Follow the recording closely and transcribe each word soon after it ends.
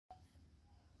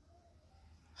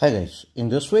Hi guys, in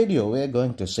this video we are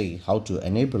going to see how to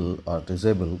enable or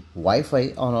disable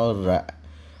Wi-Fi on our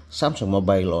Samsung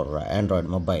mobile or Android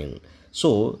mobile.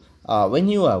 So when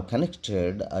you have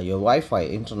connected your Wi-Fi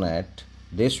internet,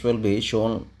 this will be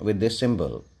shown with this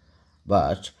symbol.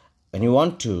 But when you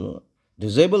want to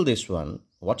disable this one,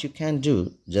 what you can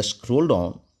do, just scroll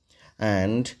down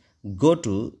and go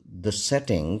to the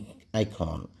setting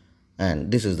icon,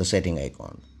 and this is the setting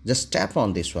icon. Just tap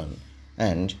on this one,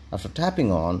 and after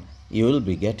tapping on, you will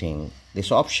be getting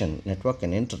this option, network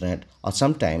and internet, or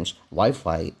sometimes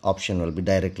Wi-Fi option will be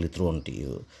directly thrown to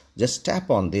you. Just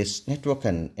tap on this network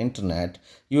and internet,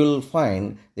 you will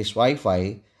find this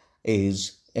Wi-Fi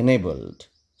is enabled.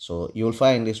 So you will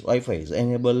find this Wi-Fi is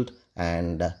enabled,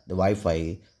 and the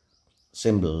Wi-Fi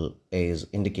symbol is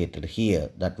indicated here.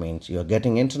 That means you are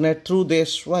getting internet through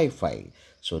this Wi-Fi.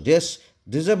 So just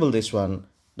disable this one.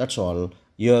 That's all.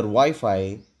 Your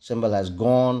Wi-Fi symbol has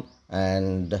gone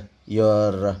and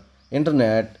your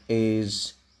internet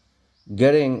is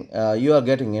getting you are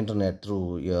getting internet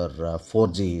through your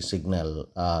 4G signal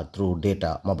through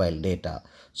data, mobile data.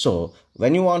 So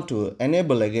when you want to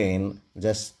enable again,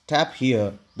 just tap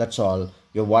here. That's all.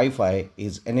 Your Wi-Fi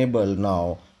is enabled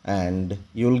now, and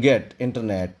you'll get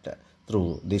internet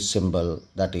through this symbol,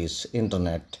 that is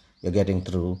internet you're getting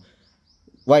through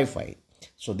Wi-Fi.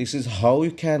 So this is how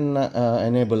you can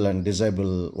enable and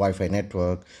disable Wi-Fi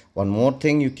network. One more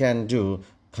thing you can do,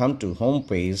 come to home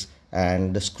page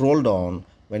and scroll down.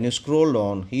 When you scroll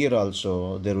down here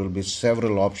also, there will be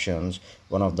several options.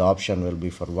 One of the option will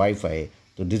be for Wi-Fi.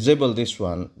 To disable this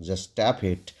one, just tap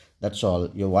it. That's all.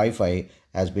 Your Wi-Fi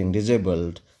has been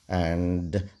disabled.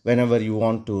 And whenever you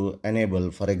want to enable,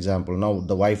 for example, now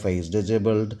the Wi-Fi is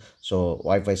disabled, so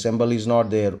Wi-Fi symbol is not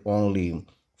there, only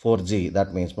 4G,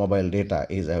 that means mobile data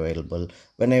is available.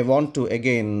 When I want to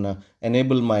again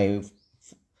enable my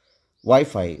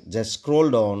Wi-Fi, just scroll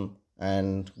down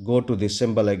and go to the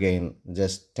symbol again,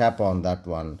 just tap on that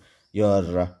one.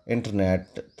 Your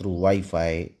internet through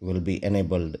Wi-Fi will be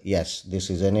enabled. Yes,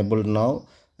 this is enabled now,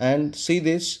 and see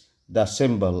this, the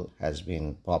symbol has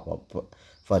been pop up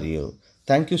for you.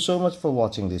 Thank you so much for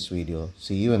watching this video.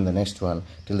 See you in the next one.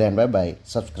 Till then, bye bye.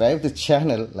 Subscribe the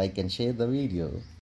channel, like and share the video.